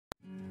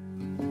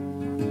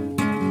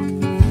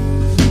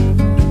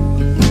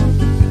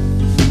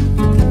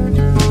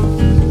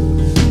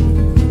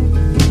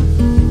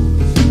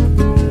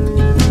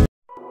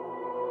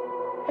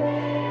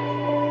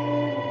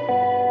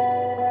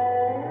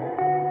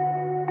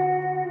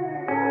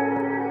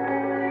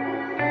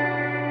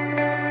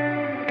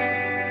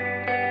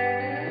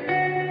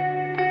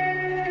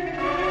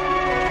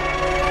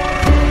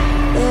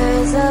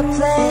a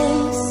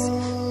place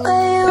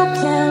where you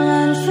can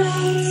run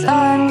free.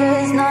 Time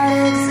does not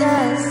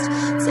exist.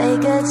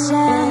 Take a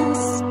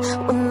chance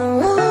when the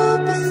road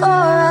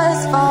before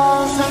us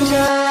falls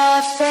under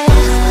our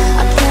face.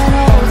 I can't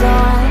hold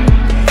on,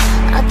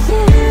 I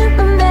can't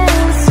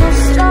remain so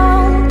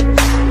strong.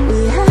 We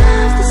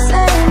have the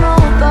same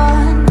old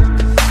bond,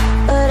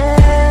 but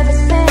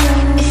everything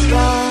is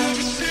wrong.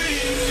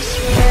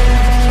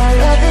 My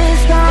love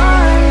is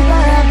gone,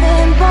 but I've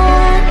been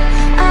born.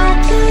 I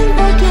can't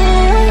make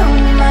it on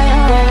my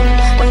own.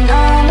 When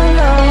I'm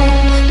alone,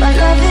 my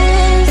love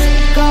is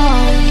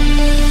gone.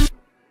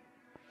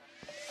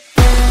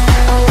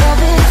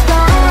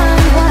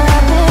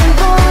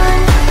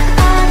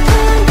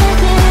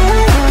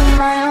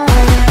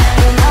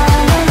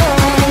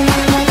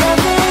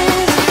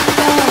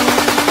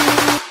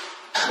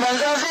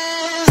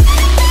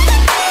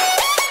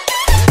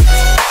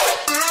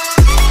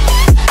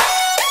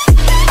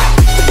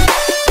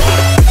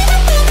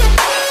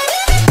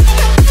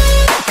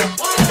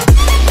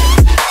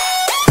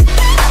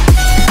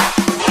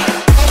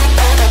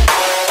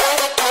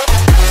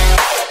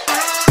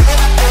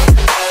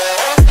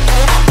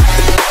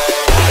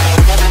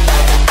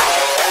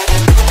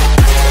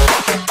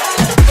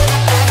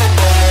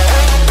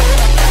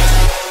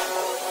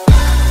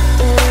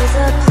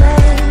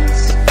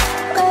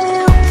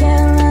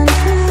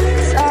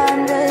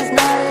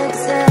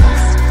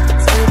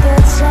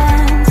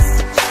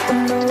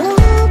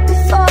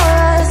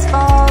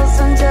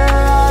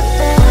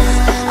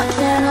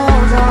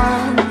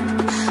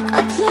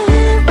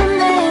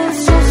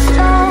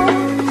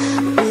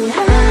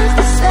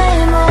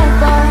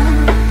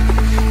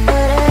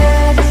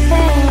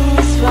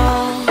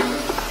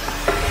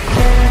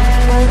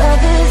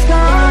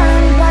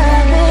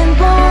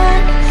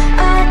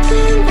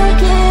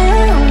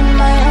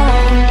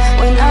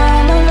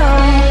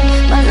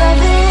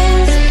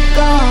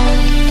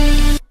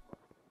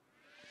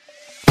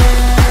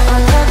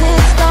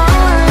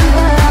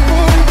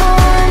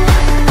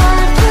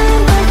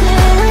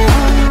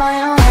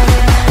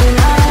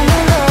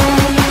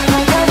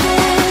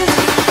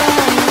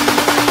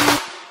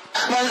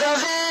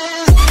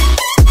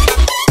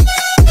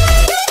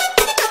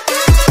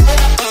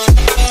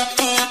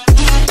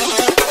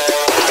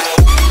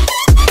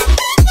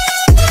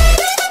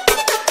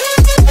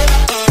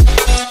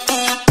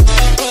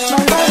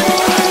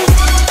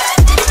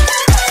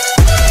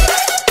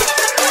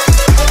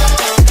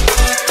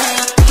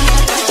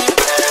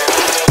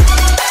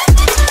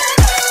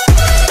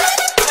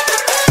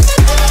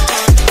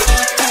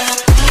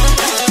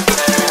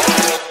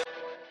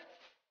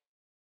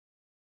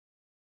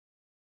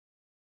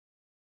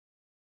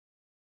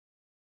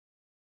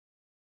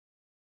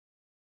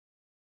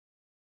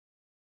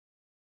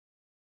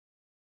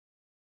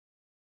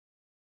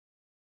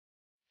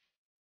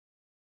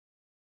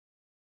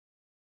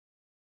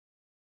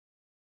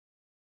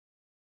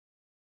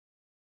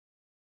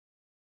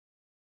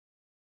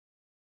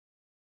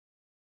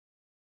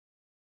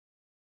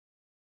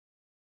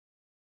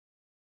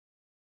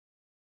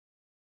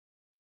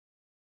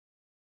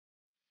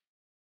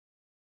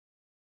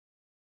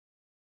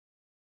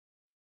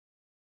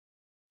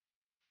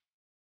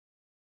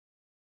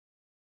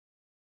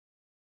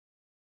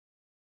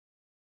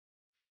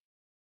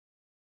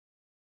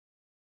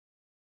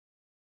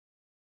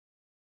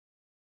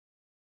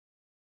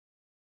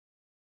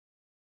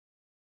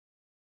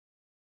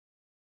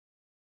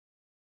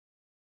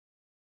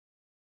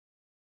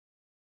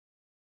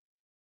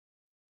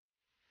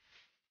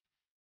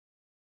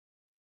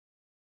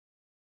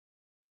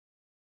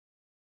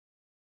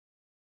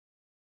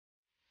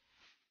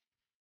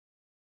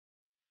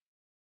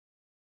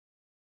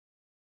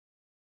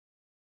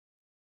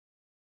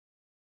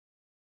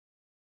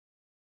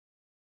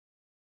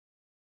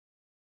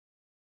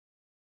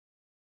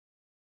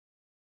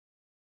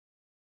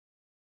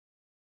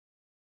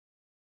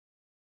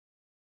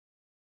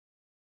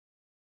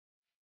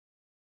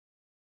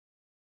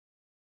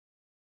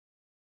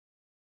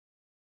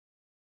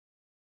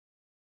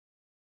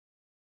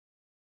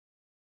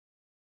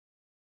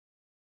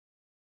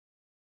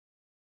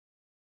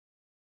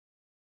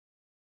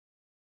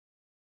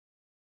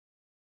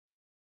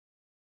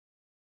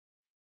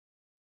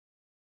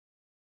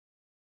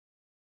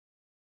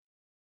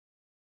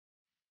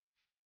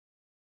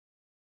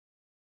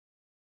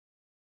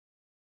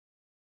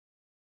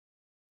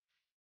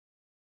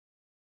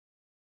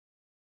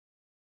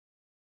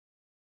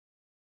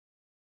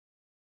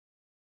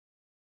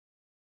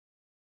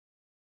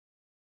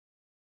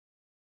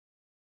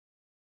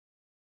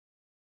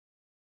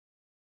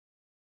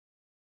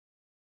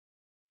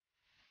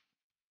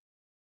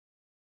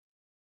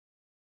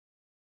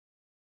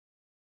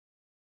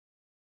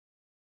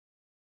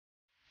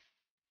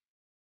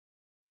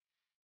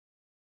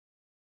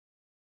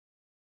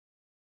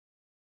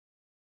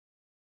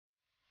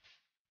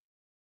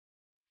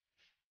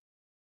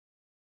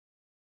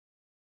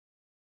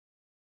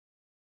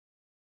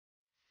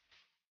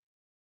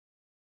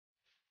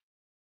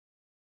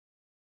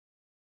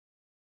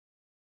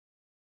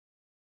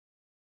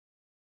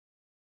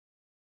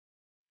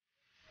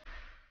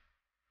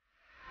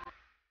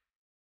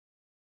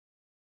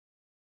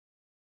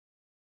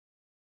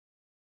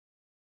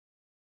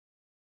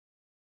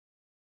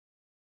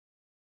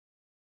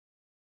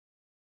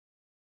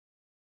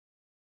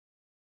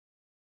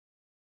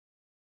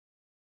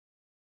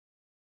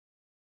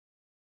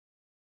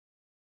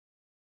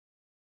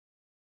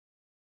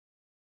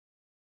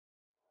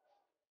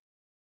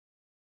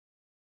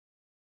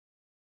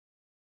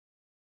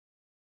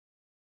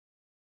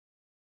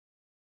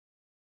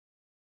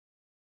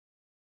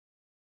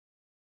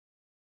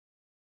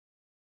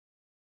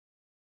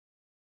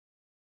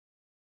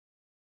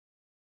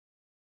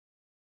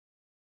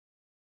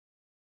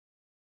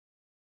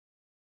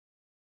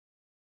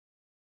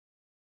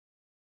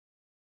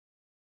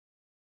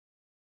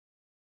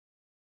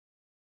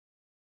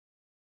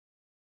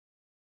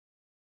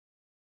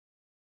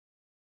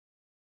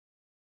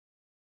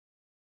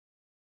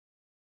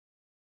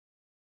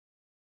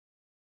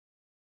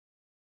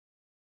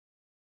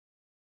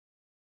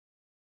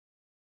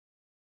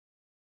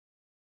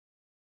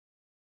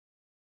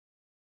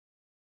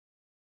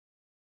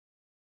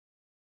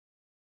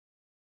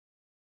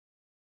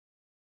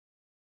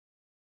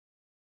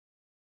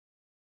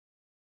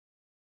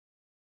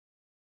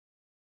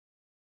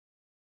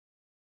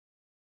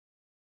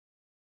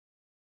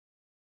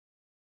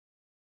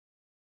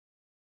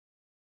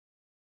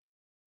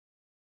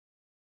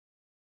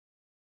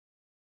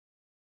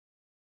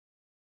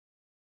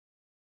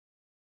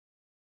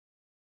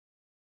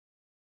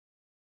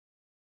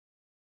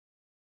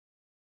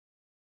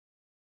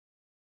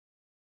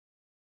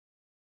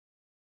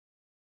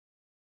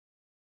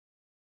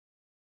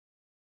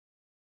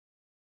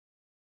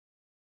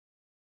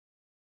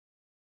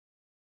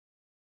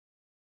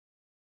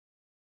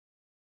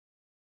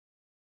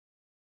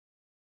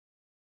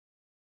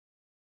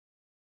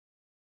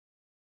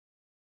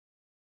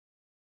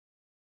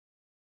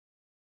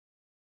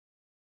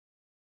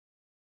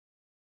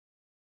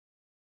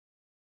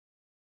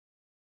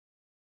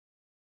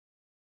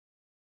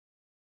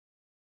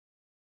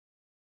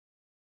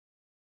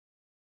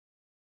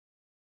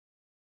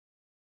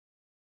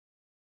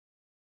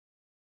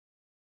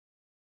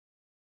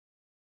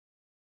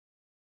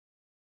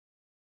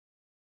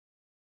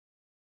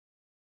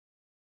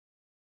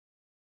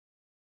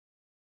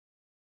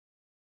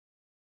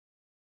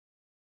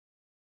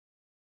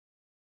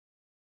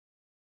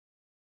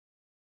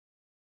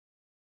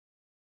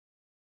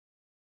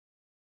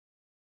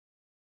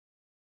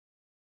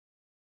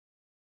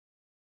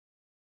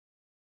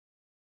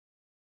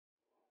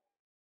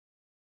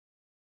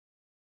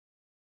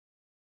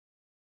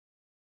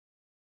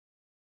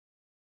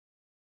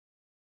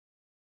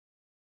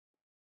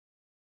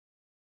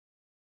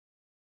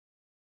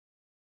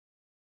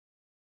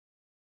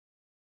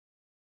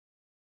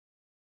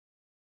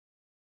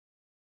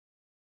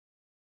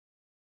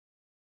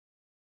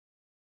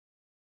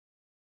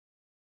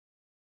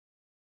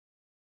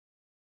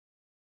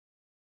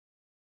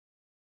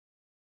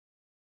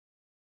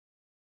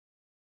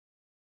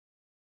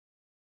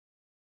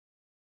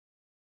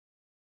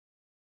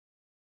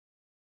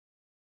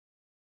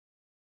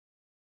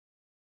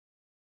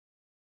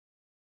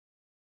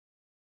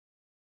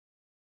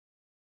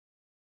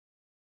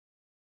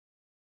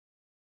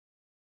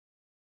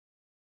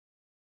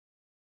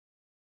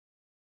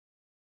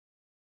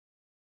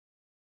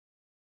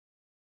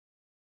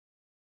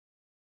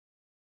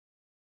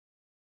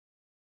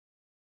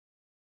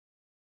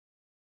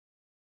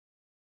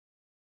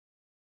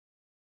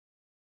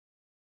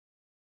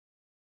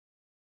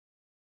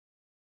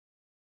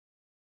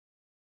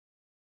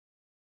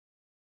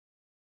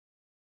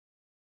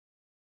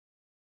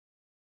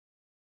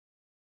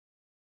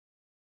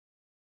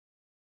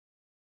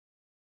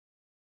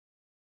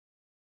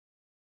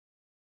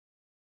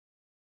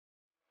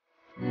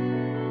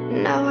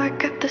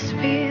 this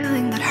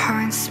feeling that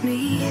haunts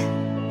me.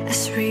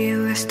 It's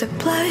real as the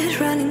blood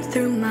running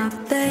through my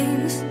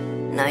veins.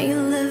 Now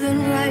you're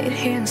living right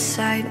here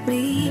inside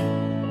me,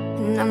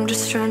 and I'm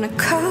just trying to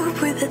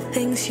cope with the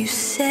things you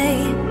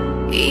say.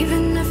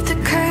 Even if the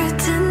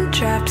curtain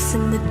drops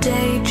and the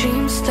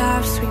daydream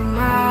stops, we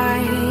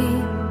might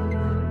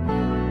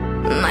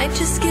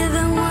just give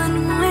it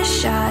one more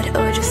shot,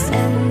 or just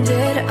end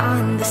it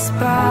on the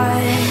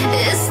spot.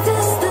 Is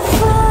this the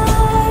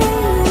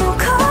final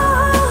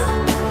call?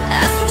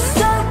 As we're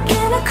stuck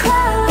in a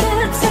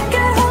crowded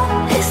ticket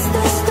hall. Is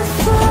this the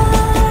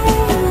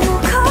final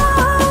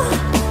call?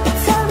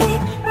 Tell me,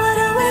 what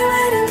are we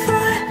waiting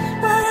for?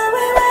 What are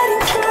we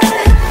waiting for?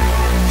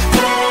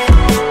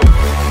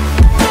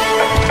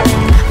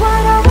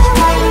 What are we waiting for? What are we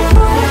waiting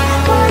for?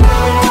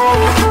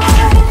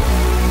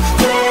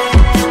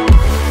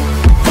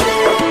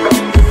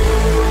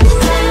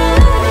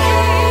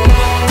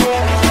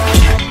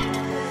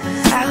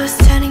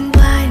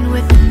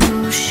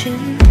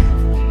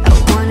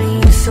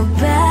 So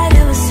bad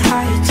it was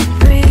hard to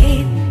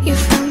breathe. You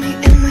found me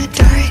in my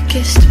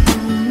darkest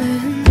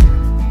moment.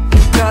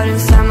 You got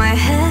inside my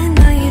head,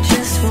 now you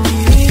just won't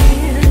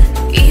leave.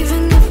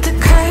 Even if the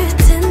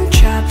curtain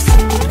drops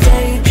and the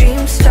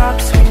daydream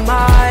stops, we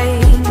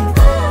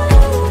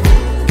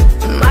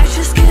might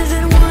just give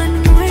it one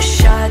more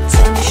shot.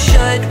 Tell me,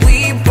 should we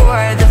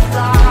board the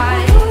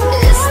flight?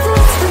 Is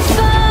this the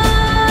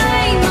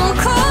final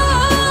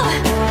call?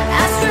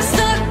 As we're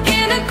stuck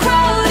in a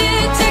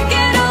crowded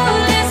ticket.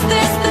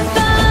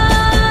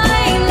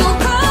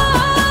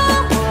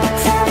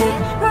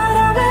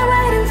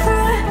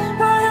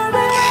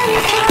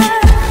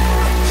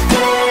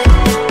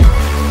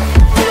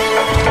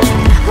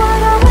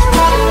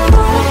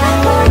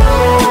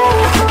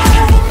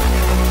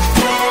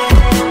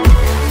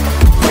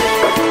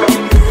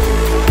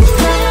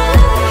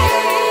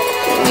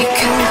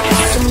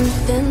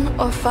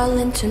 Fall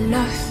into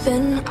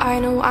nothing. I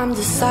know I'm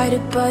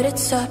decided, but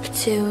it's up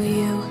to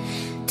you.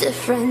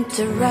 Different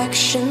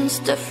directions,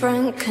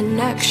 different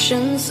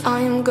connections. I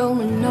am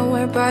going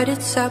nowhere, but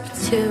it's up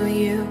to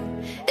you.